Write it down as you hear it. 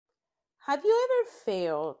Have you ever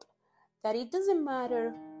felt that it doesn't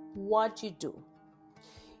matter what you do,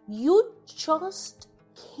 you just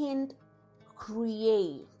can't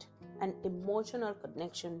create an emotional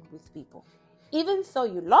connection with people? Even though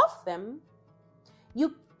you love them,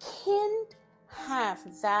 you can't have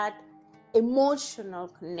that emotional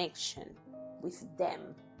connection with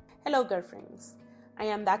them. Hello, girlfriends. I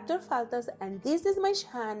am Dr. Faltas, and this is my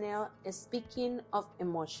channel speaking of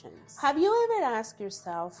emotions. Have you ever asked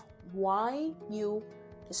yourself why you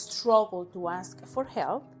struggle to ask for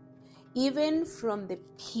help, even from the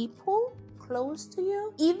people close to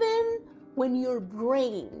you? Even when your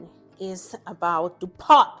brain is about to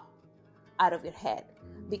pop out of your head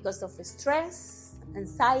because of stress,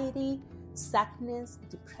 anxiety, sadness,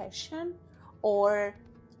 depression, or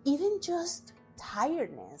even just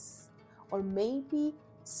tiredness, or maybe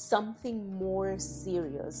something more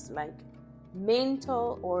serious like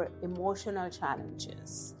mental or emotional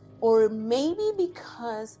challenges, or maybe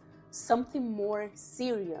because something more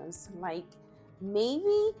serious like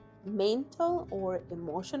maybe mental or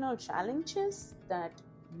emotional challenges that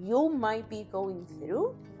you might be going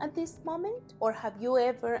through at this moment? Or have you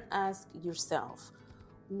ever asked yourself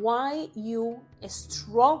why you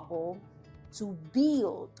struggle to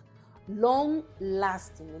build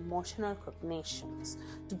long-lasting emotional connections,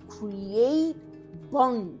 to create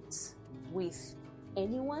bonds with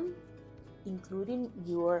anyone, including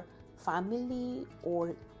your family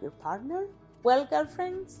or your partner? Well,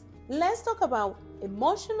 girlfriends, let's talk about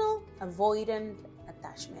emotional avoidant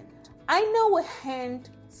attachment. I know a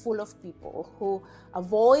handful of people who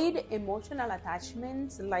avoid emotional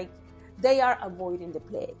attachments like they are avoiding the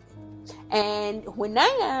plague. And when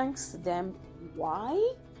I ask them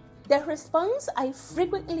why, the response I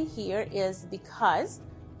frequently hear is because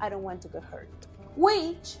I don't want to get hurt,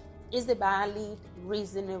 which is a valid,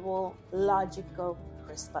 reasonable, logical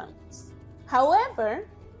response. However,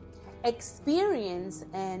 experience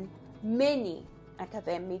and many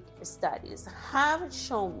academic studies have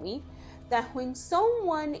shown me that when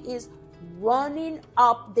someone is running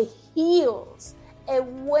up the hills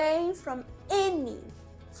away from any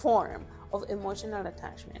form of emotional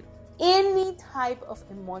attachment, any type of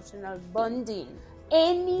emotional bonding,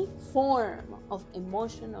 any form of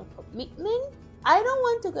emotional commitment, I don't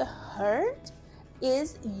want to get hurt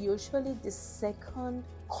is usually the second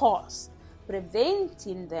cause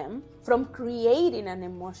preventing them from creating an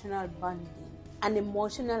emotional bonding, an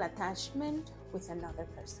emotional attachment with another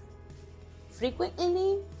person.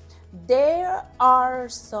 Frequently, there are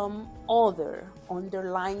some other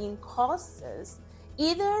underlying causes,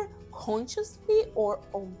 either consciously or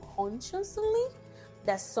unconsciously,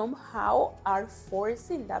 that somehow are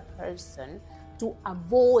forcing that person to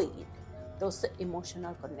avoid those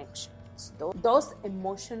emotional connections, those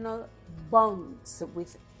emotional bonds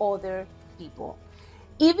with other people,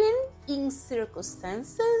 even in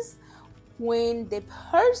circumstances when the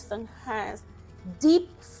person has deep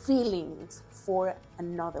feelings for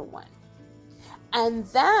another one. And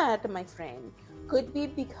that, my friend, could be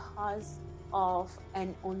because of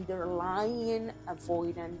an underlying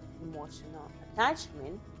avoidant emotional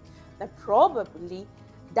attachment that probably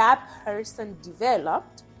that person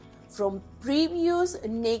developed from previous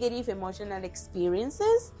negative emotional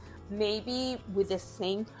experiences, maybe with the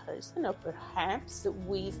same person or perhaps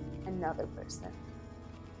with another person.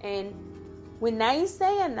 And when I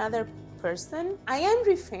say another person, I am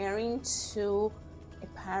referring to a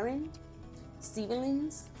parent,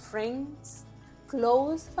 siblings, friends,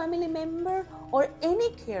 close family member, or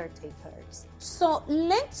any caretakers. So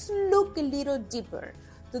let's look a little deeper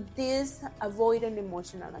to this avoidant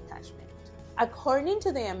emotional attachment. According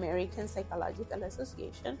to the American Psychological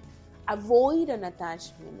Association, avoidant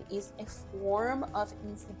attachment is a form of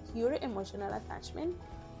insecure emotional attachment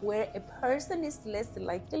where a person is less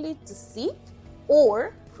likely to seek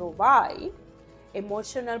or provide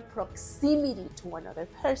emotional proximity to another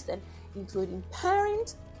person, including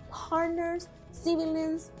parents, partners,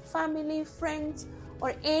 siblings, family, friends,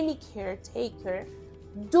 or any caretaker,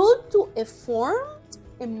 due to a formed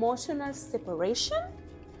emotional separation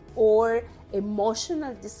or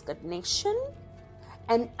emotional disconnection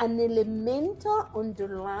and an elemental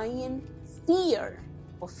underlying fear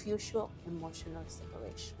of future emotional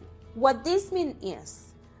separation. What this means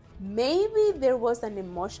is, maybe there was an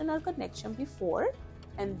emotional connection before,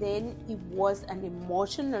 and then it was an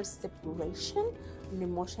emotional separation, an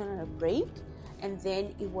emotional break, and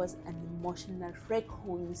then it was an emotional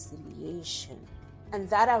reconciliation. And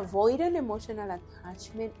that avoidant emotional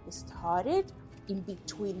attachment started in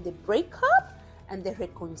between the breakup and the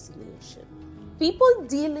reconciliation. People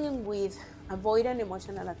dealing with avoidant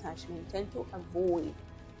emotional attachment tend to avoid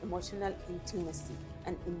emotional intimacy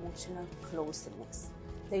and emotional closeness.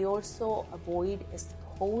 They also avoid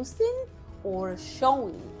exposing or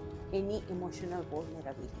showing any emotional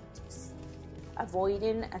vulnerabilities.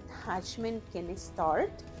 Avoiding attachment can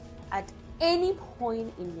start at any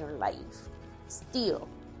point in your life. Still,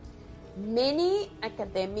 many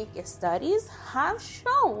academic studies have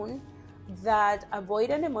shown that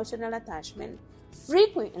avoidant emotional attachment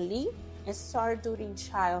frequently starts during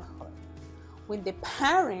childhood, when the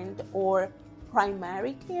parent or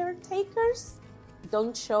primary caretakers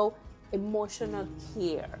don't show emotional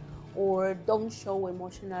care or don't show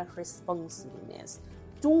emotional responsiveness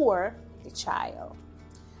toward the child.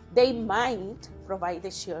 They might provide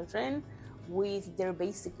the children with their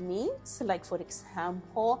basic needs, like, for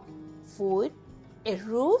example, food, a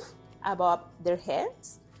roof above their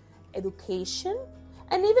heads, education,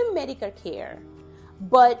 and even medical care.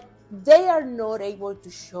 But they are not able to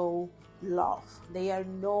show love. They are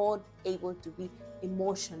not able to be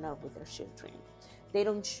emotional with their children. They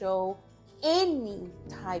don't show any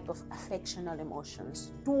type of affectional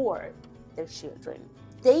emotions toward their children.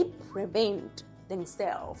 They prevent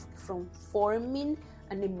themselves from forming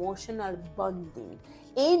an emotional bonding,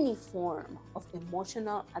 any form of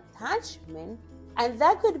emotional attachment, and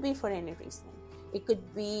that could be for any reason. It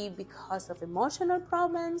could be because of emotional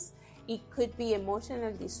problems. It could be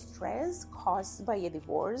emotional distress caused by a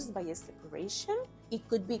divorce, by a separation. It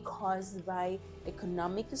could be caused by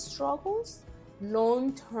economic struggles,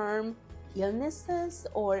 long-term illnesses,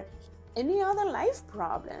 or any other life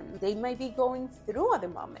problem they might be going through at the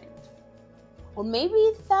moment. Or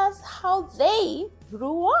maybe that's how they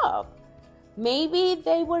grew up. Maybe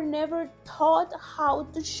they were never taught how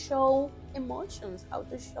to show emotions, how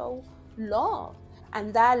to show love.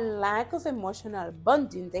 And that lack of emotional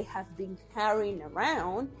bonding they have been carrying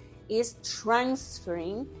around is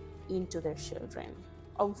transferring into their children.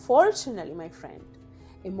 Unfortunately, my friend,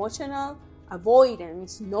 emotional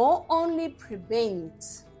avoidance not only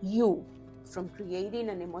prevents you from creating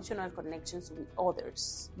an emotional connections with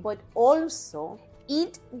others, but also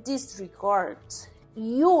it disregards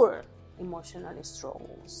your emotional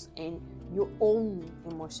struggles and your own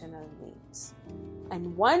emotional needs.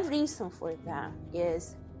 And one reason for that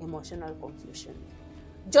is emotional confusion.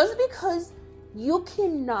 Just because you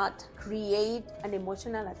cannot create an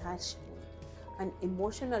emotional attachment, an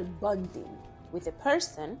emotional bonding with a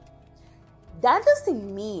person, that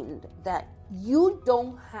doesn't mean that you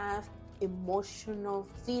don't have emotional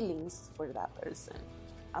feelings for that person.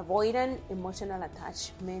 Avoidant emotional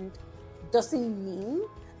attachment doesn't mean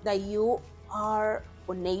that you are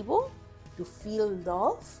unable to feel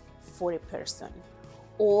love for a person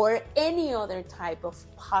or any other type of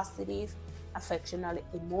positive affectional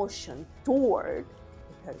emotion toward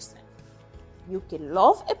a person. You can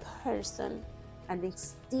love a person and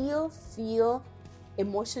still feel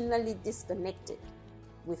emotionally disconnected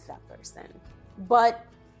with that person. But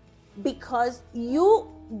because you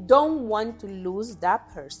don't want to lose that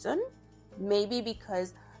person, maybe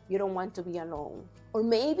because you don't want to be alone, or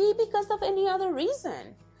maybe because of any other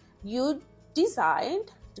reason, you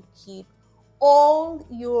decide to keep all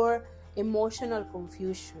your emotional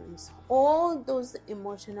confusions, all those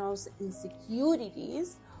emotional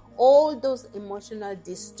insecurities, all those emotional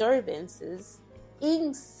disturbances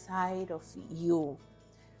inside of you,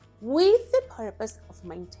 with the purpose of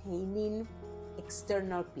maintaining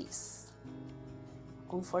external peace.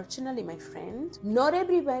 Unfortunately, my friend, not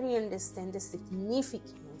everybody understands the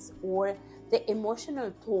significance or the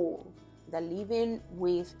emotional toll that living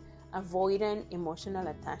with avoidant emotional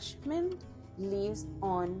attachment leaves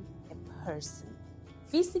on a person,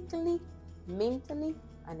 physically, mentally,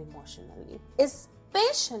 and emotionally,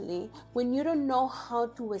 especially when you don't know how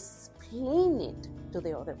to explain it to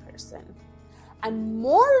the other person. And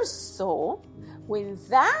more so when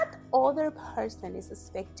that other person is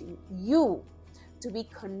expecting you to be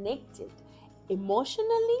connected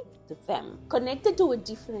emotionally to them, connected to a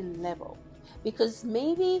different level, because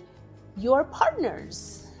maybe you're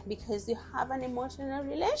partners, because you have an emotional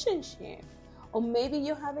relationship, or maybe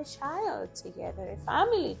you have a child together, a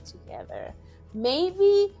family together.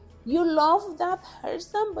 Maybe you love that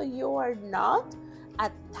person, but you are not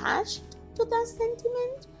attached to that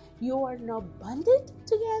sentiment. You are not bonded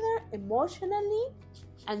together emotionally,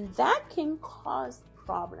 and that can cause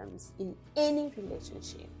problems in any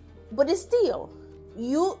relationship. But still,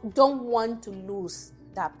 you don't want to lose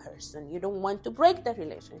that person. You don't want to break the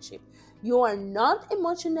relationship. You are not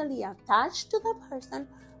emotionally attached to that person,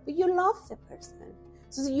 but you love the person.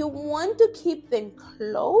 So you want to keep them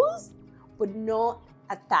close, but not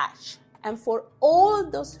attached. And for all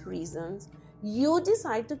those reasons, You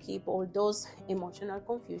decide to keep all those emotional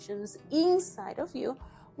confusions inside of you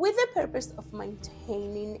with the purpose of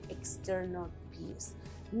maintaining external peace.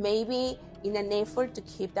 Maybe in an effort to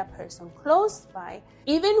keep that person close by,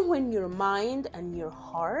 even when your mind and your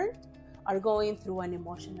heart are going through an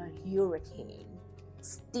emotional hurricane.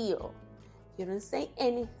 Still, you don't say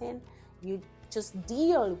anything, you just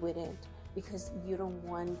deal with it because you don't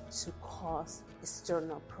want to cause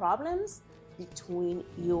external problems between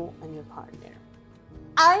you and your partner.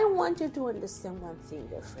 I want you to understand one thing,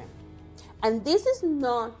 dear friend. And this is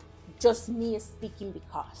not just me speaking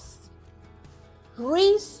because.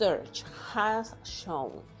 Research has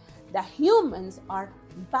shown that humans are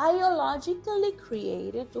biologically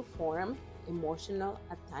created to form emotional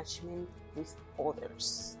attachment with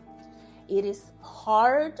others. It is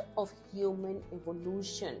part of human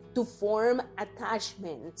evolution to form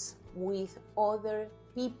attachments with other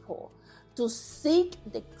people, to seek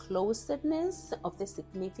the closeness of the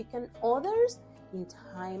significant others in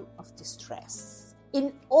time of distress.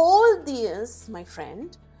 In all this, my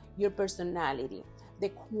friend, your personality, the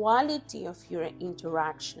quality of your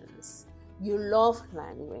interactions, your love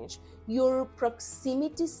language, your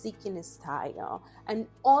proximity-seeking style, and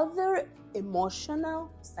other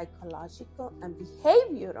emotional, psychological, and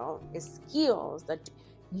behavioral skills that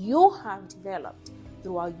you have developed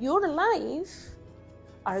throughout your life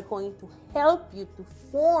are going to help you to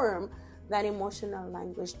form that emotional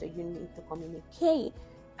language that you need to communicate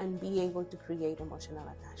and be able to create emotional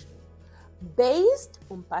attachment. Based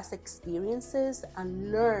on past experiences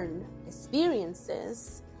and learned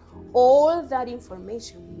experiences, all that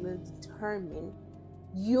information will determine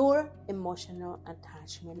your emotional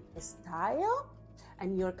attachment style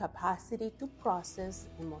and your capacity to process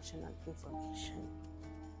emotional information.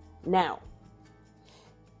 Now,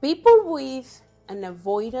 people with an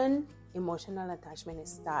avoidant emotional attachment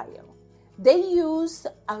style, they use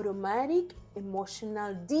automatic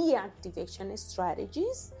emotional deactivation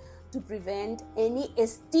strategies to prevent any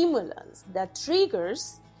stimulus that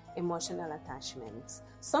triggers emotional attachments.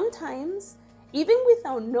 Sometimes, even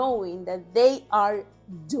without knowing that they are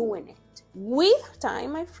doing it. With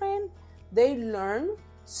time, my friend, they learn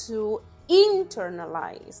to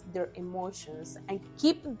internalize their emotions and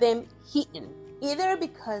keep them hidden, either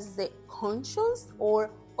because they conscious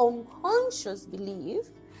or unconscious believe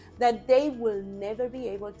that they will never be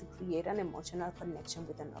able to create an emotional connection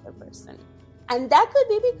with another person. And that could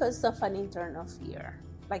be because of an internal fear.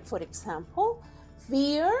 Like, for example,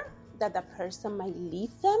 fear that the person might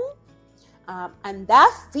leave them. And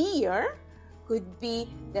that fear could be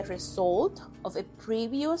the result of a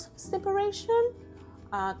previous separation,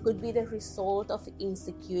 could be the result of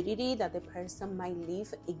insecurity that the person might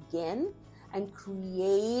leave again and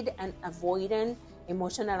create an avoidant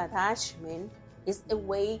emotional attachment is a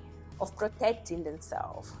way of protecting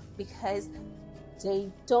themselves because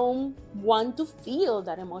they don't want to feel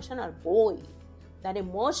that emotional void, that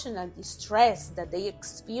emotional distress that they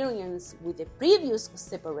experienced with the previous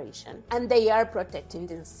separation, and they are protecting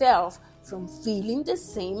themselves from feeling the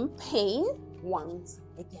same pain once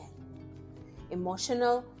again.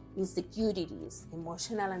 Emotional insecurities,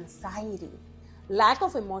 emotional anxiety, lack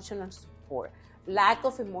of emotional support, lack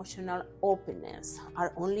of emotional openness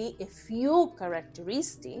are only a few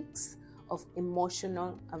characteristics of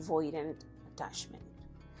emotional avoidant attachment.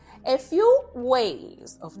 A few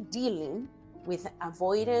ways of dealing with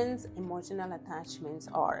avoidant emotional attachments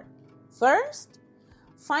are: first,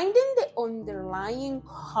 finding the underlying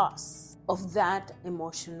cause of that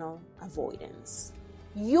emotional avoidance.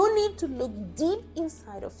 You need to look deep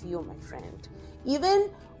inside of you, my friend.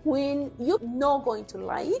 Even when you're not going to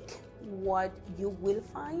like what you will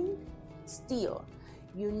find, still,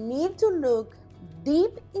 you need to look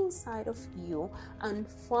deep inside of you and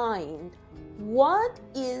find what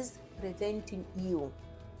is preventing you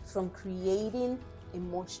from creating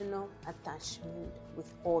emotional attachment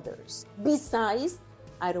with others. Besides,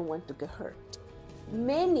 I don't want to get hurt.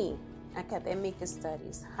 Many academic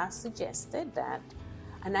studies have suggested that,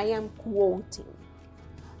 and I am quoting,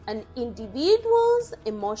 an individual's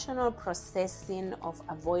emotional processing of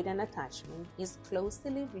avoidant attachment is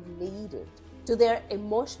closely related to their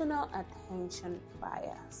emotional attention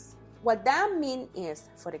bias. What that means is,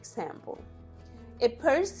 for example, a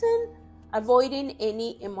person avoiding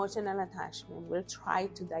any emotional attachment will try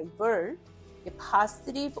to divert the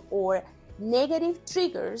positive or negative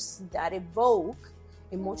triggers that evoke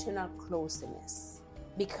emotional closeness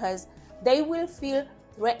because they will feel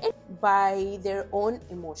threatened by their own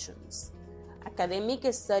emotions.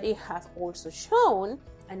 Academic studies have also shown,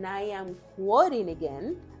 and I am quoting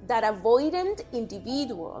again, that avoidant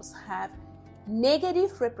individuals have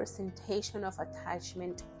negative representation of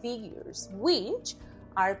attachment figures, which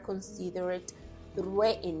are considered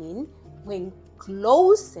threatening when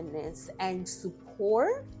closeness and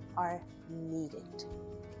support are needed,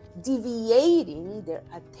 deviating their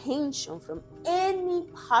attention from any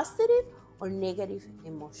positive or negative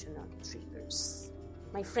emotional triggers.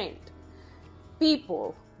 My friend,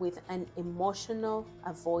 people with an emotional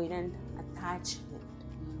avoidant attachment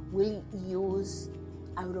will use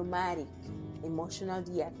automatic emotional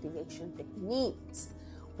deactivation techniques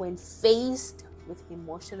when faced with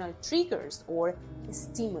emotional triggers or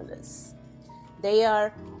stimulus. They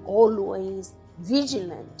are always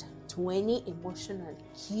vigilant to any emotional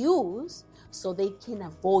cues so they can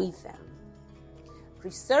avoid them.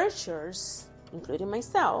 Researchers, including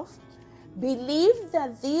myself, believe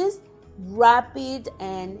that this rapid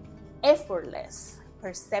and effortless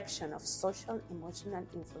perception of social emotional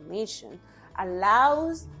information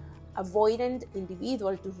allows avoidant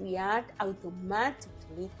individual to react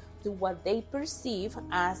automatically to what they perceive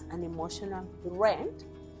as an emotional threat,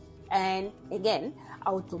 and again,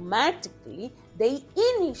 automatically they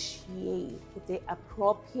initiate the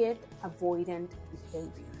appropriate avoidant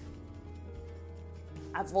behavior.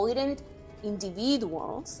 Avoidant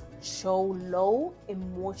individuals show low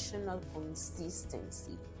emotional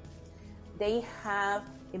consistency. They have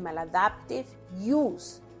a maladaptive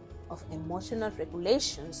use of emotional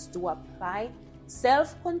regulations to apply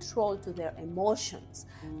self-control to their emotions,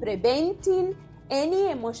 preventing any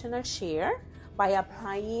emotional share by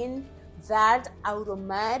applying that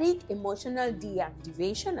automatic emotional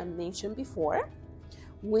deactivation I mentioned before,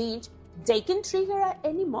 which they can trigger at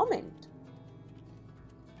any moment.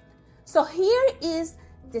 So here is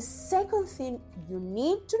the second thing you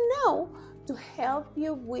need to know to help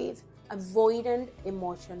you with avoidant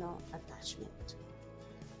emotional attachment.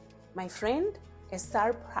 My friend,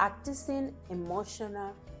 start practicing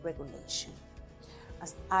emotional regulation.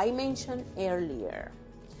 As I mentioned earlier,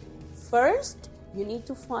 first, you need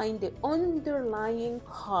to find the underlying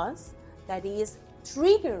cause that is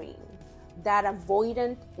triggering that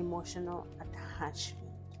avoidant emotional attachment.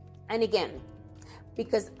 And again,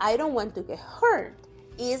 because I don't want to get hurt,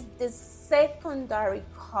 is the secondary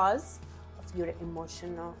cause of your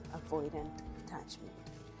emotional avoidant attachment.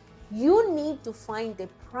 You need to find the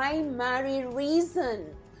primary reason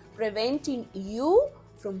preventing you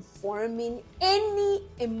from forming any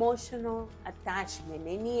emotional attachment,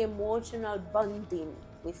 any emotional bonding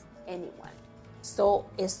with anyone. So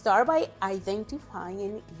start by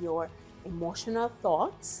identifying your emotional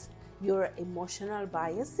thoughts, your emotional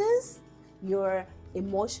biases, your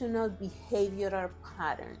emotional behavioral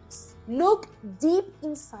patterns. Look deep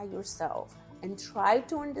inside yourself and try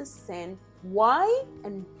to understand why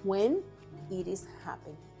and when it is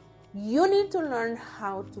happening. You need to learn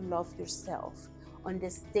how to love yourself,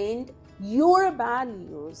 understand your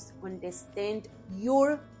values, understand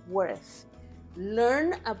your worth.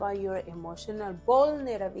 Learn about your emotional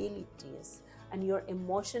vulnerabilities and your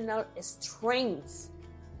emotional strengths,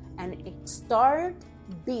 and start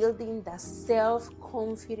building the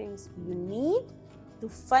self-confidence you need to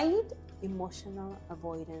fight emotional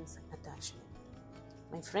avoidance attachment.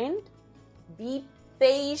 My friend, be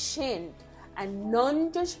patient and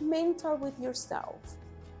non-judgmental with yourself.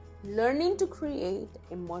 Learning to create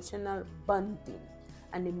emotional bonding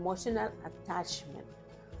and emotional attachment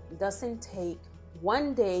doesn't take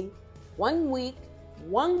one day, 1 week,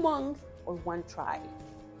 1 month, or one try.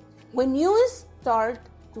 When you start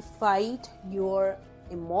to fight your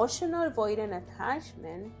emotional avoidant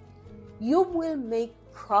attachment, you will make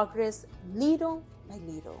progress little by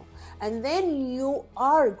little. And then you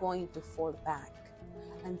are going to fall back.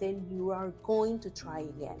 And then you are going to try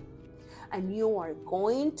again. And you are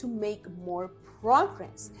going to make more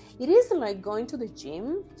progress. It is like going to the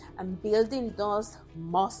gym and building those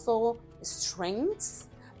muscle strengths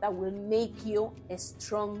that will make you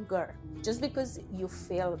stronger. Just because you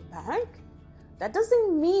fell back, that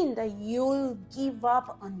doesn't mean that you'll give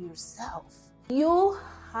up on yourself. You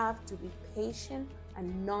have to be patient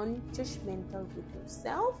and non-judgmental with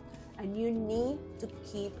yourself, and you need to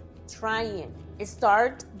keep trying.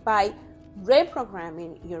 Start by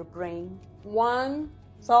reprogramming your brain one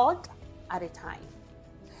thought at a time,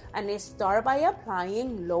 and start by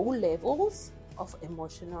applying low levels of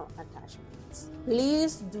emotional attachments.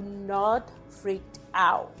 Please do not freak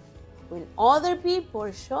out when other people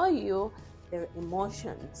show you their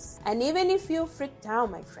emotions. And even if you freaked out,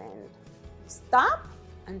 my friend, stop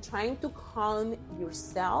and trying to calm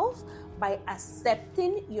yourself by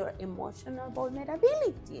accepting your emotional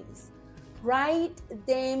vulnerabilities. Write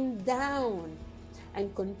them down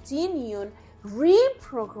and continue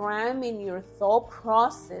reprogramming your thought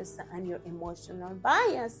process and your emotional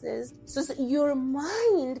biases so that your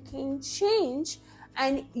mind can change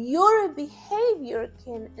and your behavior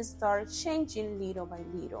can start changing little by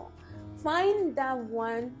little. Find that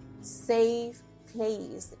one safe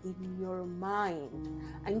place in your mind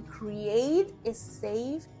and create a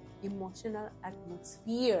safe emotional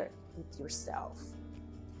atmosphere with yourself.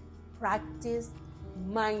 Practice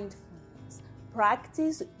mindfulness,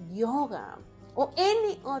 practice yoga, or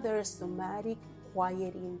any other somatic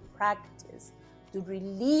quieting practice to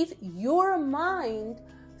relieve your mind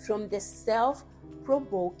from the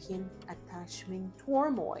self-provoking attachment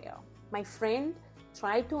turmoil. My friend,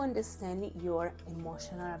 try to understand your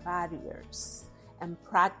emotional barriers and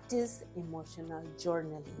practice emotional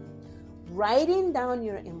journaling. Writing down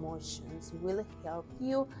your emotions will help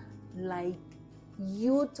you like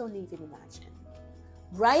you don't even imagine.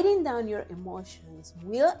 Writing down your emotions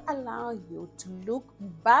will allow you to look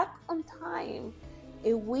back on time,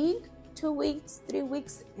 a week, 2 weeks, 3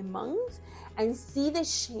 weeks, a month, and see the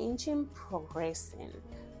changing progressing.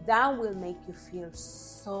 That will make you feel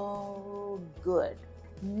so good.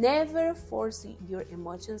 Never force your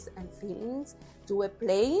emotions and feelings to a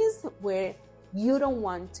place where you don't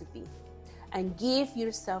want to be, and give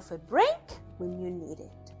yourself a break when you need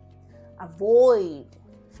it. Avoid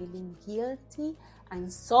feeling guilty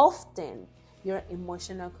and soften your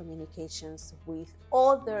emotional communications with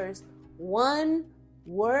others one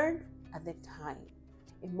word at a time.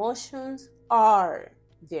 Emotions are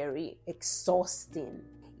very exhausting.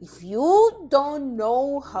 If you don't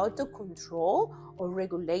know how to control or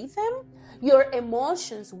regulate them, your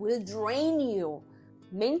emotions will drain you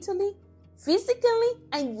mentally, physically,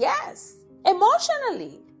 and yes,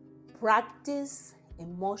 emotionally. Practice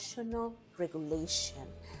emotional regulation.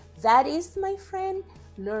 That is, my friend,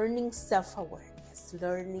 learning self-awareness,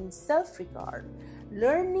 learning self-regard,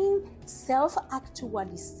 learning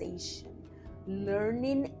self-actualization,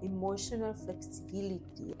 learning emotional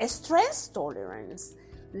flexibility, stress tolerance,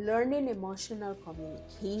 learning emotional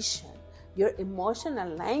communication, your emotional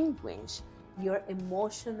language, your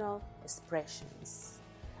emotional expressions.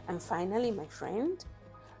 And finally, my friend,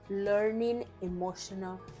 learning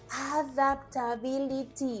emotional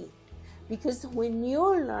adaptability. Because when you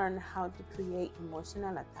learn how to create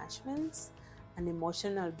emotional attachments and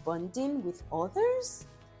emotional bonding with others,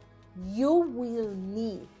 you will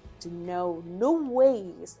need to know new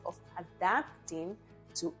ways of adapting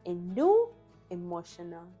to a new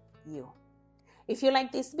emotional you. If you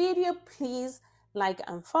like this video, please like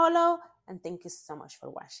and follow, and thank you so much for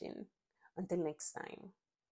watching. Until next time.